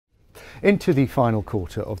into the final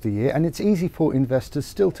quarter of the year, and it's easy for investors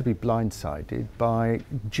still to be blindsided by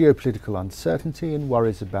geopolitical uncertainty and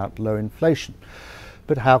worries about low inflation.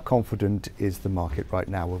 But how confident is the market right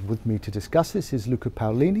now? Well, with me to discuss this is Luca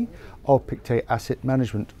Paolini of Pictet Asset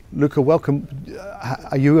Management. Luca, welcome.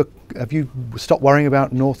 Have you stopped worrying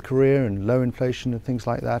about North Korea and low inflation and things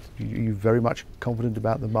like that? Are you very much confident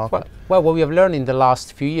about the market? Well, what we have learned in the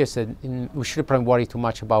last few years that we shouldn't probably worry too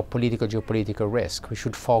much about geopolitical risk. We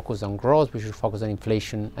should focus on growth, we should focus on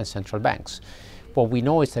inflation and central banks. What we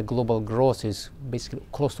know is that global growth is basically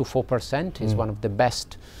close to 4%. It's one of the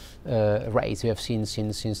best rates we have seen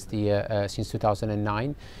since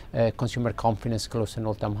 2009. Consumer confidence close to an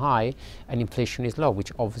all-time high, and inflation is low,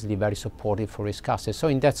 which obviously very supportive for risk assets. So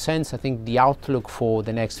in that sense, I think the outlook for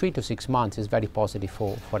the next 3 to 6 months is very positive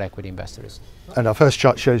for equity investors. And our first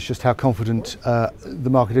chart shows just how confident the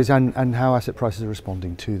market is and how asset prices are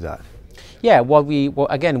responding to that. Yeah, what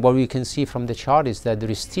we can see from the chart is that there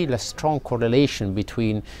is still a strong correlation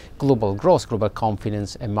between global growth, global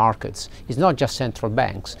confidence and markets. It's not just central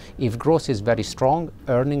banks. If growth is very strong,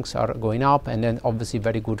 earnings are going up, and then obviously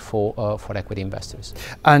very good for equity investors.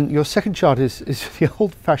 And your second chart is the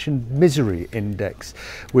old-fashioned misery index,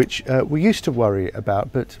 which we used to worry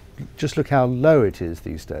about, but just look how low it is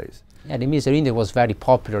these days. Yeah, the misery index was very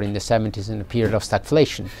popular in the 70s in a period of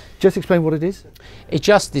stagflation. Just explain what it is. It's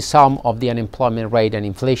just the sum of the unemployment rate and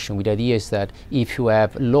inflation, with the idea is that if you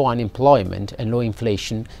have low unemployment and low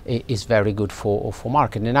inflation, it is very good for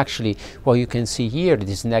market. And actually, what you can see here is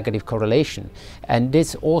this negative correlation. And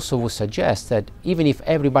this also would suggest that even if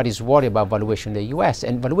everybody's worried about valuation in the US,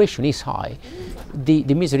 and valuation is high, the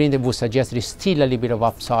misery index would suggest there is still a little bit of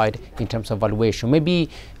upside in terms of valuation, maybe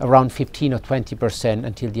around 15 or 20%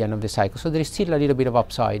 until the end of the cycle. So there is still a little bit of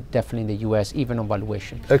upside, definitely in the US, even on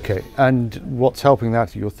valuation. Okay, and what's helping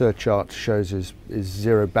that, your third chart shows, is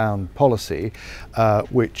zero bound policy,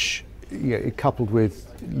 which, coupled with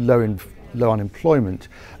low unemployment,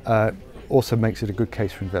 also makes it a good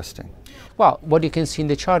case for investing. Well, what you can see in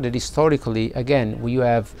the chart that historically, again, you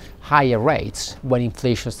have higher rates when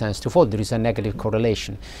inflation tends to fall. There is a negative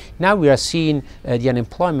correlation. Now we are seeing the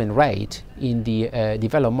unemployment rate in the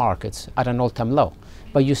developed markets at an all-time low,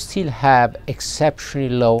 but you still have exceptionally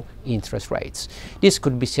low interest rates. This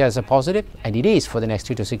could be seen as a positive, and it is for the next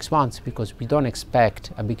 3 to 6 months, because we don't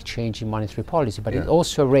expect a big change in monetary policy, but it's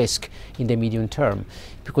also a risk in the medium term,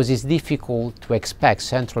 because it's difficult to expect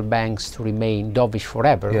central banks to remain dovish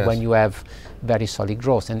forever when you have very solid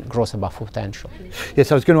growth and growth above potential.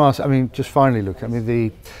 Yes, I was going to ask, just finally, look,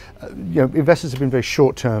 the investors have been very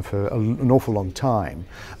short term for an awful long time.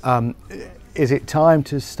 Is it time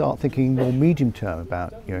to start thinking more medium term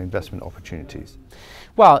about investment opportunities?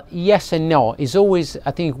 Well, yes and no. It's always,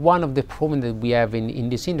 I think, one of the problems that we have in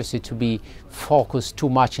this industry, to be focused too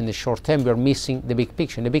much in the short term. We're missing the big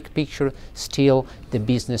picture. And the big picture, still the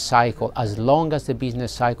business cycle. As long as the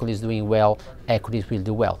business cycle is doing well, equities will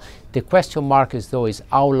do well. The question mark is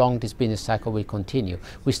how long this business cycle will continue.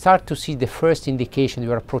 We start to see the first indication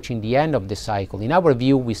we are approaching the end of the cycle. In our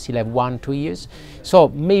view, we still have 1 to 2 years. So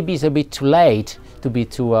maybe it's a bit too late to be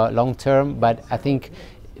too long term, but I think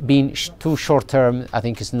being too short term, I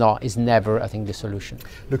think is never, the solution.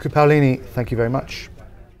 Luca Paolini, thank you very much.